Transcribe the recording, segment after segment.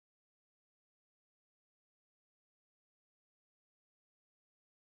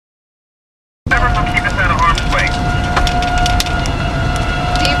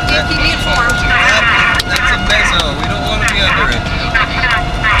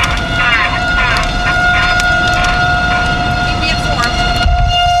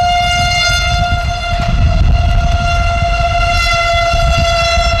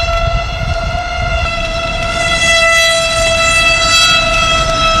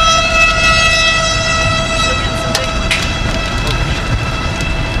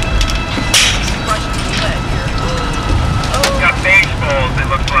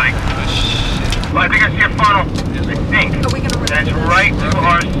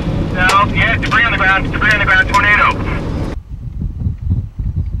south. Yeah, debris on the ground, tornado.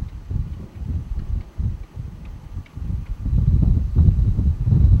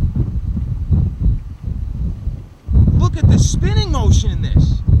 Look at the spinning motion in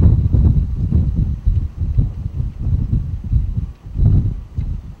this.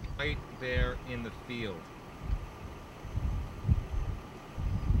 Right there in the field.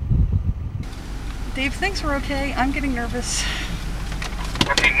 Dave, things are okay. I'm getting nervous.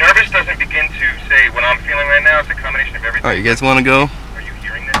 Okay, nervous doesn't begin to say what I'm feeling right now. It's a combination of everything. Alright, you guys want to go? Are you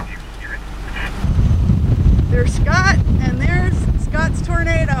hearing this? Do you hear it? There's Scott, and there's Scott's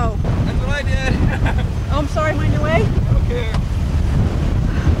tornado. That's what I did. Oh, I'm sorry, mind your way. I don't care.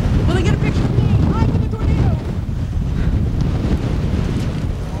 Will they get a picture of me? I'm in the tornado.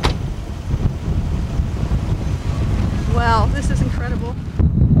 Wow, this is incredible.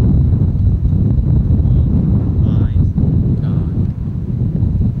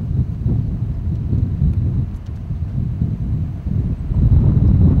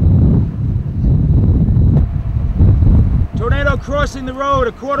 Tornado crossing the road,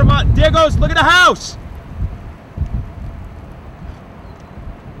 a quarter mile. There goes, look at the house.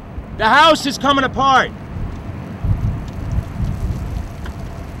 The house is coming apart.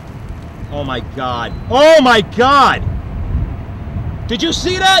 Oh my God. Oh my God. Did you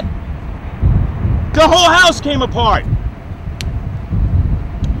see that? The whole house came apart.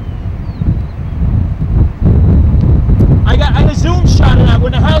 I got a zoom shot of that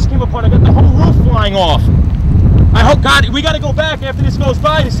when the house came apart. I got the whole roof flying off. I hope, God, we got to go back after this goes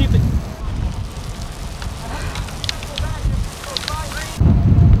by to see if the...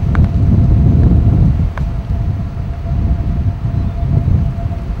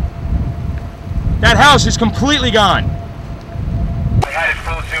 That house is completely gone. I had it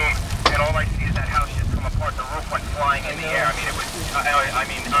full zoom, and all I see is that house just come apart. The roof went flying in the air. I mean, it was,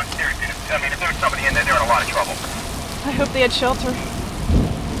 I'm serious. I mean, if there was somebody in there, they're in a lot of trouble. I hope they had shelter.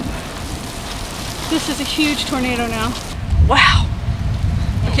 This is a huge tornado now. Wow.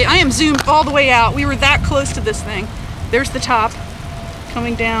 Okay, I am zoomed all the way out. We were that close to this thing. There's the top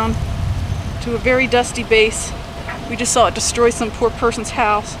coming down to a very dusty base. We just saw it destroy some poor person's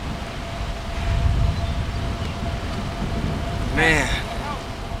house. Man.